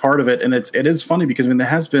 So that's part of it. And it is funny because, there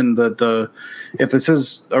has been if this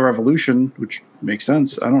is a revolution, which makes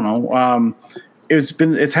sense, I don't know.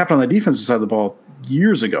 It's happened on the defensive side of the ball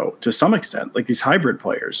years ago to some extent, like these hybrid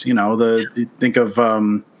players, you think of,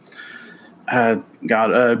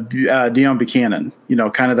 Deion Buchanan,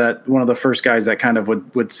 kind of that one of the first guys that kind of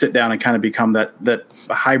would sit down and kind of become that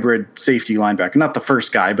hybrid safety linebacker. Not the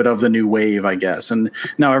first guy, but of the new wave, I guess. And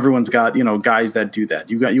now everyone's got, guys that do that.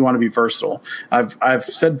 You want to be versatile. I've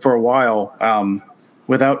said for a while,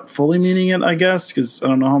 without fully meaning it, I guess, because I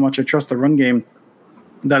don't know how much I trust the run game,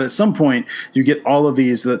 that at some point you get all of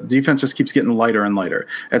these, the defense just keeps getting lighter and lighter.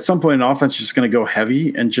 At some point, an offense is just going to go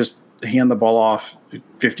heavy and just hand the ball off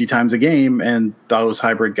 50 times a game, and those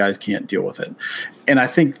hybrid guys can't deal with it. And I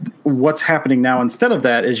think what's happening now instead of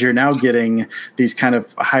that is you're now getting these kind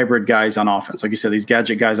of hybrid guys on offense. Like you said, these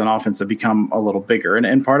gadget guys on offense that become a little bigger.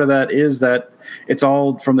 And part of that is that it's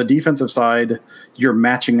all from the defensive side, you're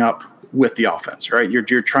matching up with the offense, right?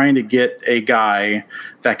 You're trying to get a guy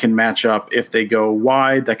that can match up if they go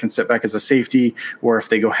wide, that can sit back as a safety, or if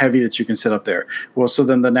they go heavy, that you can sit up there. Well, so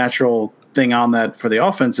then the natural thing on that for the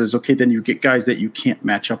offense is, okay, then you get guys that you can't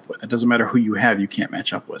match up with. It doesn't matter who you have, you can't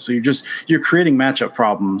match up with. So you're creating matchup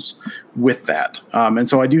problems with that. And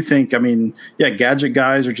so I do think, gadget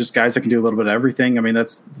guys are just guys that can do a little bit of everything. I mean,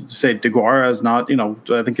 that's say DeGuara is not,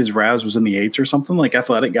 I think his RAS was in the 8s or something, like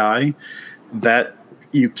athletic guy that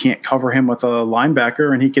you can't cover him with a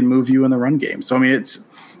linebacker and he can move you in the run game. So,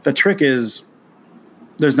 the trick is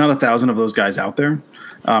there's not 1,000 of those guys out there.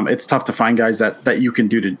 It's tough to find guys that you can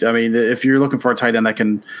do if you're looking for a tight end that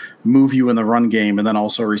can move you in the run game and then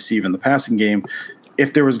also receive in the passing game,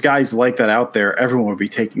 if there was guys like that out there, everyone would be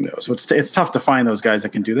taking those. So it's tough to find those guys that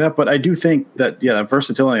can do that. But I do think that,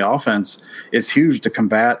 versatility offense is huge to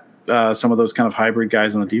combat some of those kind of hybrid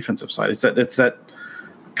guys on the defensive side. It's that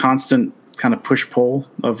constant kind of push-pull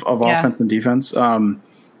of offense and defense.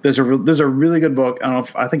 There's a really good book.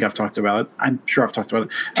 I think I've talked about it. I'm sure I've talked about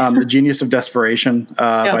it. The Genius of Desperation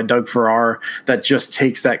by Doug Farrar, that just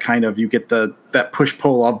takes that kind of, you get that push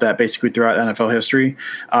pull of that basically throughout NFL history.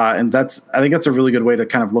 And I think that's a really good way to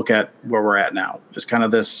kind of look at where we're at now, is kind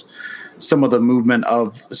of some of the movement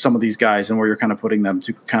of some of these guys and where you're kind of putting them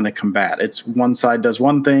to kind of combat. It's one side does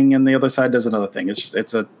one thing and the other side does another thing. It's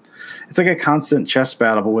like a constant chess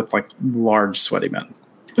battle, but with like large sweaty men.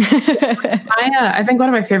 I think one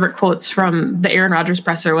of my favorite quotes from the Aaron Rodgers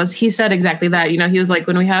presser was, he said exactly that. He was like,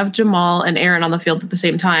 when we have Jamal and Aaron on the field at the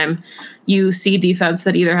same time, you see defense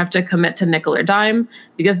that either have to commit to nickel or dime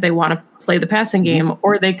because they want to play the passing game,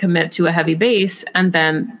 or they commit to a heavy base and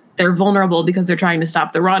then they're vulnerable because they're trying to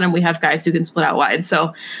stop the run, and we have guys who can split out wide.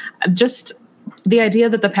 So just the idea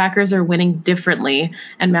that the Packers are winning differently,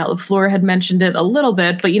 and Matt LaFleur had mentioned it a little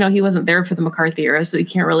bit, but, he wasn't there for the McCarthy era, so he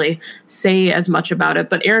can't really say as much about it.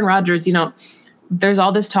 But Aaron Rodgers, there's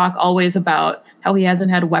all this talk always about how he hasn't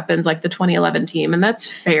had weapons like the 2011 team, and that's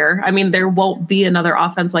fair. There won't be another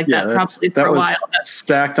offense like that probably for a while.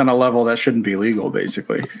 Stacked on a level that shouldn't be legal,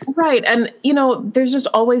 basically. Right, and, there's just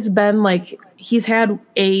always been, like, he's had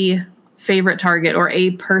a favorite target or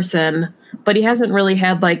a person, but he hasn't really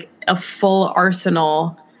had, like, a full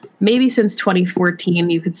arsenal. Maybe since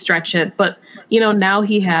 2014 you could stretch it, but now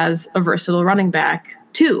he has a versatile running back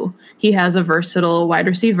too. He has a versatile wide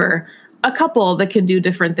receiver, a couple that can do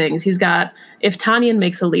different things. He's got, if Tanyan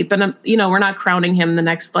makes a leap, and we're not crowning him the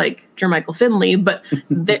next like Jermichael Finley, but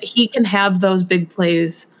that he can have those big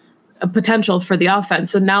plays, a potential for the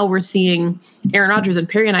offense. So now we're seeing Aaron Rodgers, and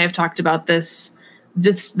Perry and I have talked about this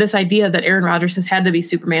idea that Aaron Rodgers has had to be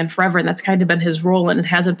Superman forever, and that's kind of been his role, and it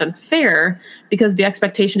hasn't been fair because the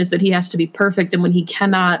expectation is that he has to be perfect, and when he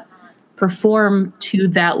cannot perform to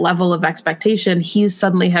that level of expectation, he's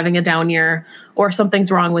suddenly having a down year or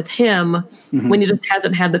something's wrong with him when he just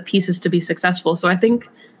hasn't had the pieces to be successful. So I think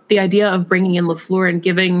the idea of bringing in LaFleur and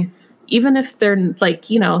giving, even if they're like,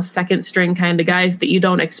 second string kind of guys that you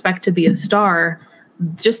don't expect to be a star,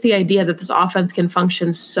 just the idea that this offense can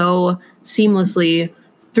function so seamlessly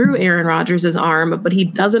through Aaron Rodgers' arm, but he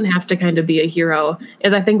doesn't have to kind of be a hero,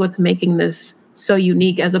 is I think what's making this so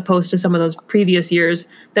unique, as opposed to some of those previous years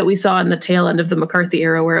that we saw in the tail end of the McCarthy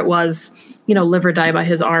era, where it was, live or die by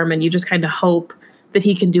his arm, and you just kind of hope that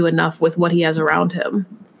he can do enough with what he has around him.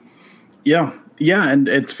 Yeah. And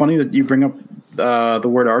it's funny that you bring up the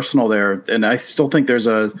word arsenal there, and I still think there's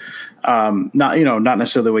a not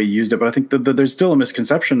necessarily the way you used it, but I think that there's still a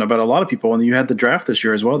misconception about a lot of people. And you had the draft this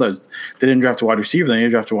year as well. That they didn't draft a wide receiver, they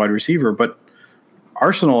didn't draft a wide receiver. But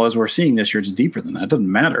arsenal, as we're seeing this year, it's deeper than that. It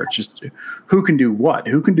doesn't matter. It's just who can do what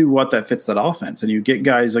that fits that offense. And you get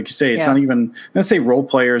guys, like you say, it's not even, let's say role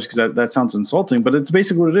players, because that sounds insulting, but it's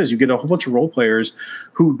basically what it is. You get a whole bunch of role players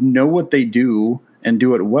who know what they do and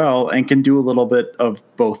do it well and can do a little bit of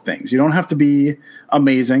both things. You don't have to be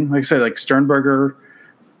amazing. Like I said, like Sternberger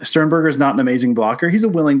is not an amazing blocker. He's a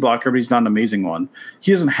willing blocker, but he's not an amazing one.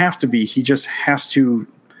 He doesn't have to be. He just has to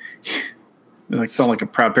sound like a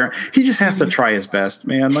proud parent. He just has to try his best,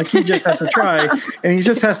 man. Like he just has to try, and he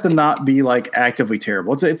just has to not be like actively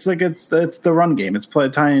terrible. It's the run game. It's play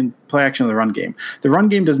action of the run game. The run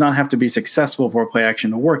game does not have to be successful for play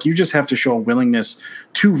action to work. You just have to show a willingness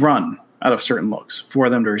to run out of certain looks for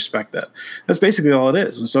them to respect that. That's basically all it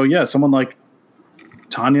is. And so, someone like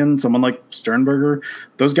Tanyan, someone like Sternberger,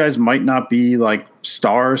 those guys might not be like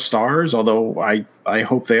stars, although I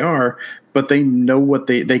hope they are, but they know what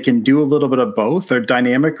they can do a little bit of both. They're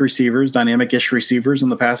dynamic-ish receivers in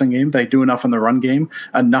the passing game. They do enough in the run game,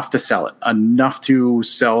 enough to sell it, enough to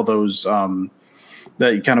sell those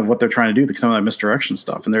that kind of what they're trying to do, some of that misdirection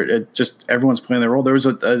stuff. And everyone's playing their role. There was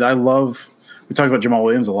we talk about Jamal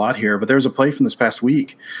Williams a lot here, but there was a play from this past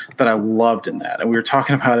week that I loved in that. And we were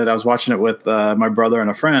talking about it. I was watching it with my brother and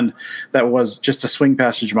a friend. That was just a swing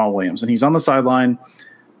pass to Jamal Williams. And he's on the sideline.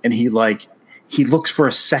 and he looks for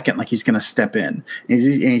a second like he's going to step in, and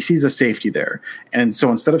he sees a safety there. And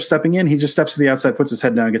so instead of stepping in, he just steps to the outside, puts his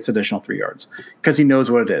head down, and gets additional 3 yards because he knows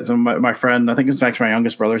what it is. And my friend, I think it was actually my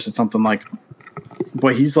youngest brother, said something like,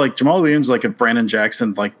 but he's like Jamal Williams, like if Brandon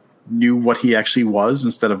Jackson like knew what he actually was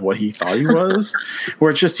instead of what he thought he was,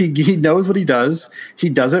 where it's just he knows what he does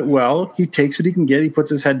it well, he takes what he can get, he puts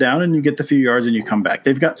his head down, and you get the few yards and you come back.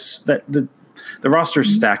 They've got the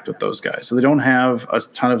roster's stacked with those guys, so they don't have a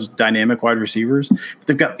ton of dynamic wide receivers, but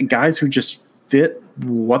they've got guys who just fit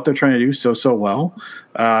what they're trying to do so well,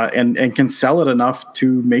 and can sell it enough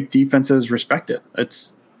to make defenses respect it.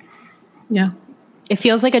 It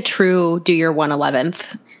feels like a true do your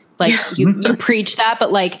 111th. Like you preach that,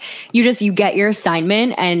 but like you get your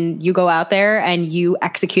assignment and you go out there and you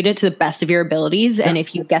execute it to the best of your abilities. Yeah. And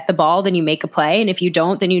if you get the ball, then you make a play. And if you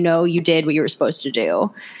don't, then you know you did what you were supposed to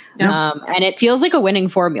do. Yeah. And it feels like a winning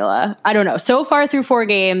formula. I don't know. So far through 4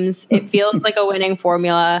 games, it feels like a winning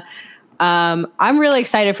formula. I'm really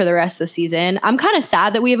excited for the rest of the season. I'm kind of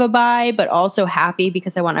sad that we have a bye, but also happy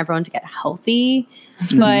because I want everyone to get healthy.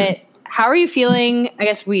 But how are you feeling? I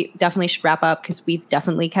guess we definitely should wrap up because we've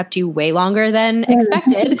definitely kept you way longer than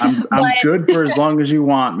expected. I'm good for as long as you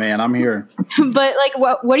want, man. I'm here. But like,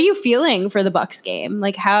 what are you feeling for the Bucs game?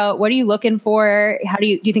 Like, what are you looking for? How do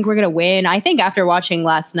you think we're going to win? I think after watching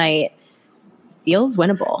last night, feels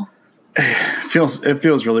winnable. It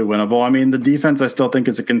feels really winnable. I mean, the defense I still think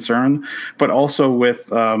is a concern, but also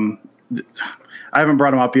with I haven't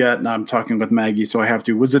brought him up yet, and I'm talking with Maggie, so I have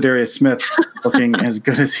to. Was Zadarius Smith looking as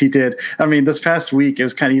good as he did? I mean, this past week,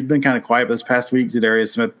 he'd been kind of quiet, but this past week, Zadarius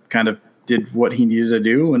Smith kind of did what he needed to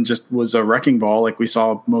do and just was a wrecking ball like we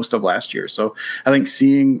saw most of last year. So I think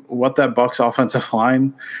seeing what that Bucs offensive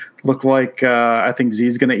line looked like, I think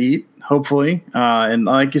Z's going to eat, hopefully. And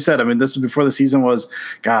like you said, I mean, this was before the season was,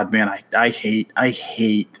 God, man, I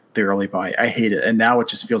hate the early bye. I hate it. And now it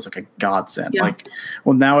just feels like a godsend. Yeah. Like,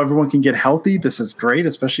 well, now everyone can get healthy. This is great,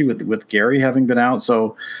 especially with Gary having been out.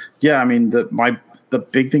 So yeah, I mean, the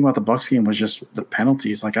big thing about the Bucs game was just the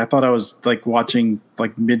penalties. Like I thought I was like watching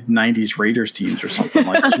like mid-90s Raiders teams or something,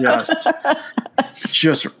 like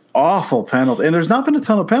just awful penalty. And there's not been a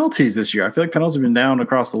ton of penalties this year. I feel like penalties have been down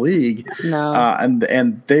across the league. No.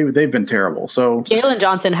 And they've been terrible. So Jalen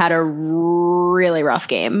Johnson had a really rough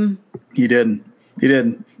game. He did.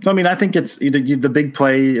 I mean, I think the big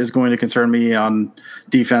play is going to concern me on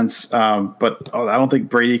defense, but I don't think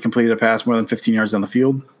Brady completed a pass more than 15 yards down the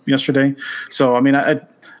field yesterday. So, I mean,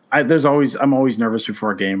 I'm always nervous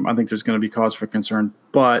before a game. I think there's going to be cause for concern.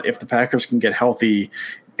 But if the Packers can get healthy,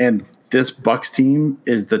 and this Bucs team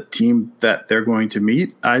is the team that they're going to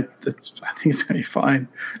meet, I think it's going to be fine.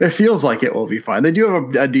 It feels like it will be fine. They do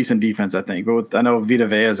have a decent defense, I think, but I know Vita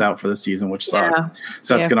Vea is out for the season, which sucks. Yeah.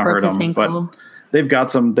 So that's going to hurt them. But they've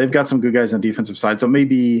got some good guys on the defensive side. So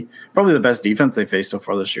probably the best defense they faced so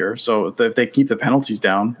far this year. So if they keep the penalties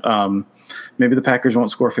down, maybe the Packers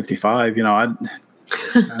won't score 55. You know, I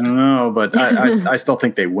don't know, but I still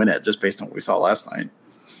think they win it just based on what we saw last night.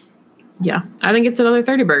 Yeah, I think it's another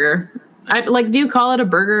 30 burger. Do you call it a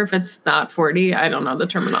burger if it's not 40? I don't know the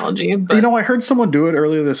terminology. But you know, I heard someone do it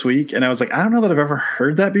earlier this week, and I was like, I don't know that I've ever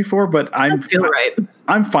heard that before, but I'm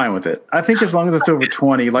fine with it. I think as long as it's over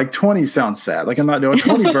 20, like 20 sounds sad. Like I'm not doing a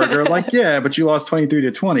 20 burger. Like, yeah, but you lost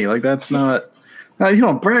 23-20. Like that's not, you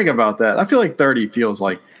don't brag about that. I feel like 30 feels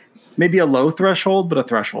like maybe a low threshold, but a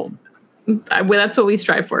threshold. That's what we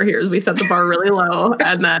strive for here is we set the bar really low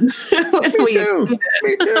and then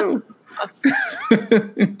Me too.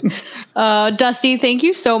 Dusty, thank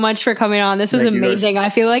you so much for coming on. This was amazing.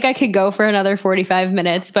 I feel like I could go for another 45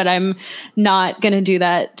 minutes, but I'm not going to do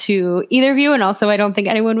that to either of you. And also, I don't think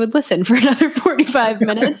anyone would listen for another 45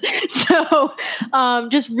 minutes. So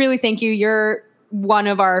just really thank you. You're one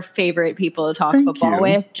of our favorite people to talk football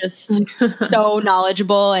with. Just so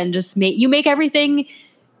knowledgeable and just make everything,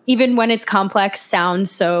 even when it's complex, sound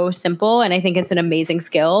so simple. And I think it's an amazing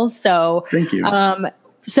skill. So thank you.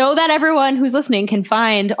 So that everyone who's listening can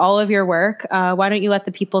find all of your work, why don't you let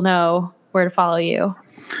the people know where to follow you?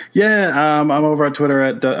 Yeah, I'm over on Twitter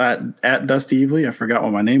at Dusty Evely. I forgot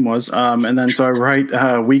what my name was. And then so I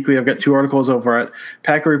write weekly. I've got 2 articles over at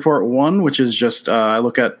Packer Report 1, which is just I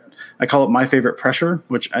call it My Favorite Pressure,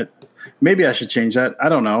 which maybe I should change that. I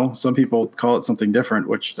don't know. Some people call it something different,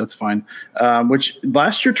 which that's fine. Which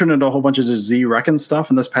last year turned into a whole bunch of Z wrecking stuff,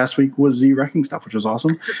 and this past week was Z wrecking stuff, which was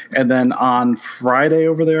awesome. And then on Friday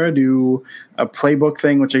over there, I do a playbook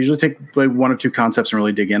thing, which I usually take like 1 or 2 concepts and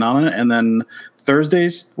really dig in on it. And then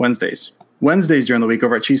Wednesdays during the week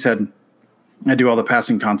over at Cheesehead, I do all the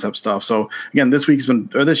passing concept stuff. So again, this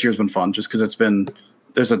year's been fun just because it's been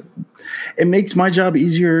it makes my job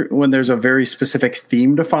easier when there's a very specific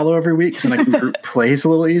theme to follow every week, so I can group plays a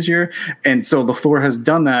little easier. And so LaFleur has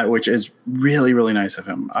done that, which is really, really nice of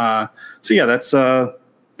him. So yeah,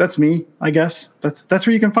 that's me, I guess. That's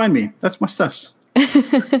where you can find me. That's my stuffs.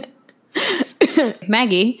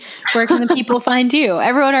 Maggie, where can the people find you?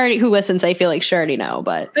 Everyone who listens, I feel like should already know,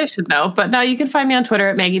 but they should know. But now you can find me on Twitter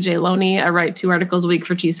at Maggie J. Loney. I write 2 articles a week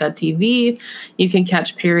for Cheesehead.tv. You can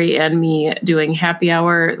catch Perry and me doing Happy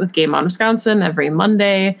Hour with Game On Wisconsin every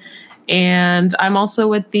Monday. And I'm also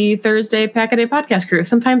with the Thursday Pack-A-Day podcast crew.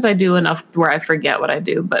 Sometimes I do enough where I forget what I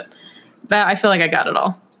do, but that I feel like I got it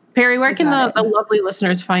all. Perry, where can the lovely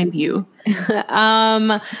listeners find you?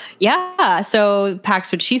 So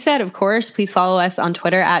Pax What She Said, of course. Please follow us on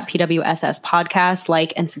Twitter at PWSS Podcast.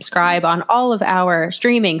 Like and subscribe on all of our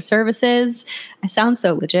streaming services. I sound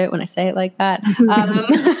so legit when I say it like that.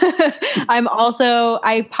 I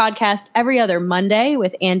podcast every other Monday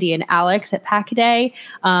with Andy and Alex at Pack-A-Day.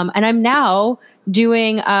 And I'm now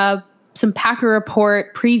doing some Packer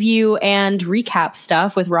Report preview and recap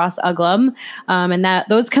stuff with Ross Uglum. And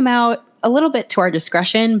those come out a little bit to our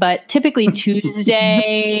discretion, but typically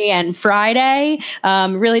Tuesday and Friday.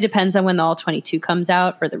 Really depends on when the All-22 comes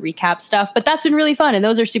out for the recap stuff. But that's been really fun. And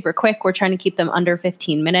those are super quick. We're trying to keep them under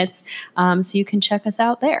 15 minutes. So you can check us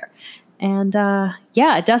out there. And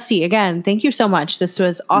Dusty, again, thank you so much. This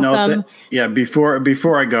was awesome.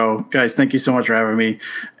 Before I go, guys, thank you so much for having me.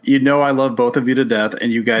 You know I love both of you to death,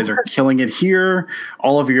 and you guys are killing it here.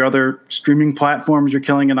 All of your other streaming platforms, you're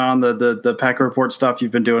killing it on. The Packer Report stuff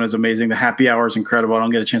you've been doing is amazing. The Happy Hour is incredible. I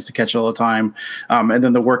don't get a chance to catch it all the time. And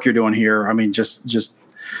then the work you're doing here, I mean, just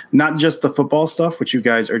not just the football stuff, which you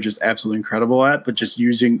guys are just absolutely incredible at, but just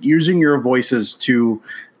using your voices to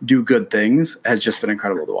do good things has just been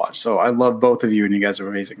incredible to watch. So I love both of you, and you guys are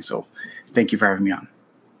amazing. So thank you for having me on.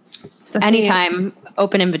 Anytime,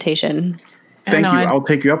 open invitation. Thank you. I'll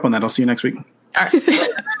take you up on that. I'll see you next week. All right.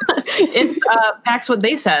 It's Pax What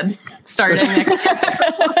They Said starting next week.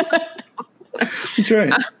 That's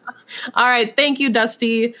right. All right. Thank you,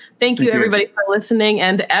 Dusty. Thank you, everybody, for listening.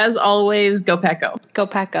 And as always, go Pack Go. Go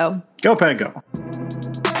Pack Go. Go Pack Go.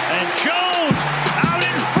 And Jones out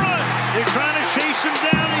in front. They're trying to chase him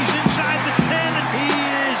down. He's inside the 10, and he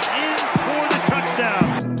is in for the touchdown.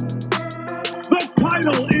 The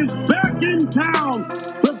title is back in town.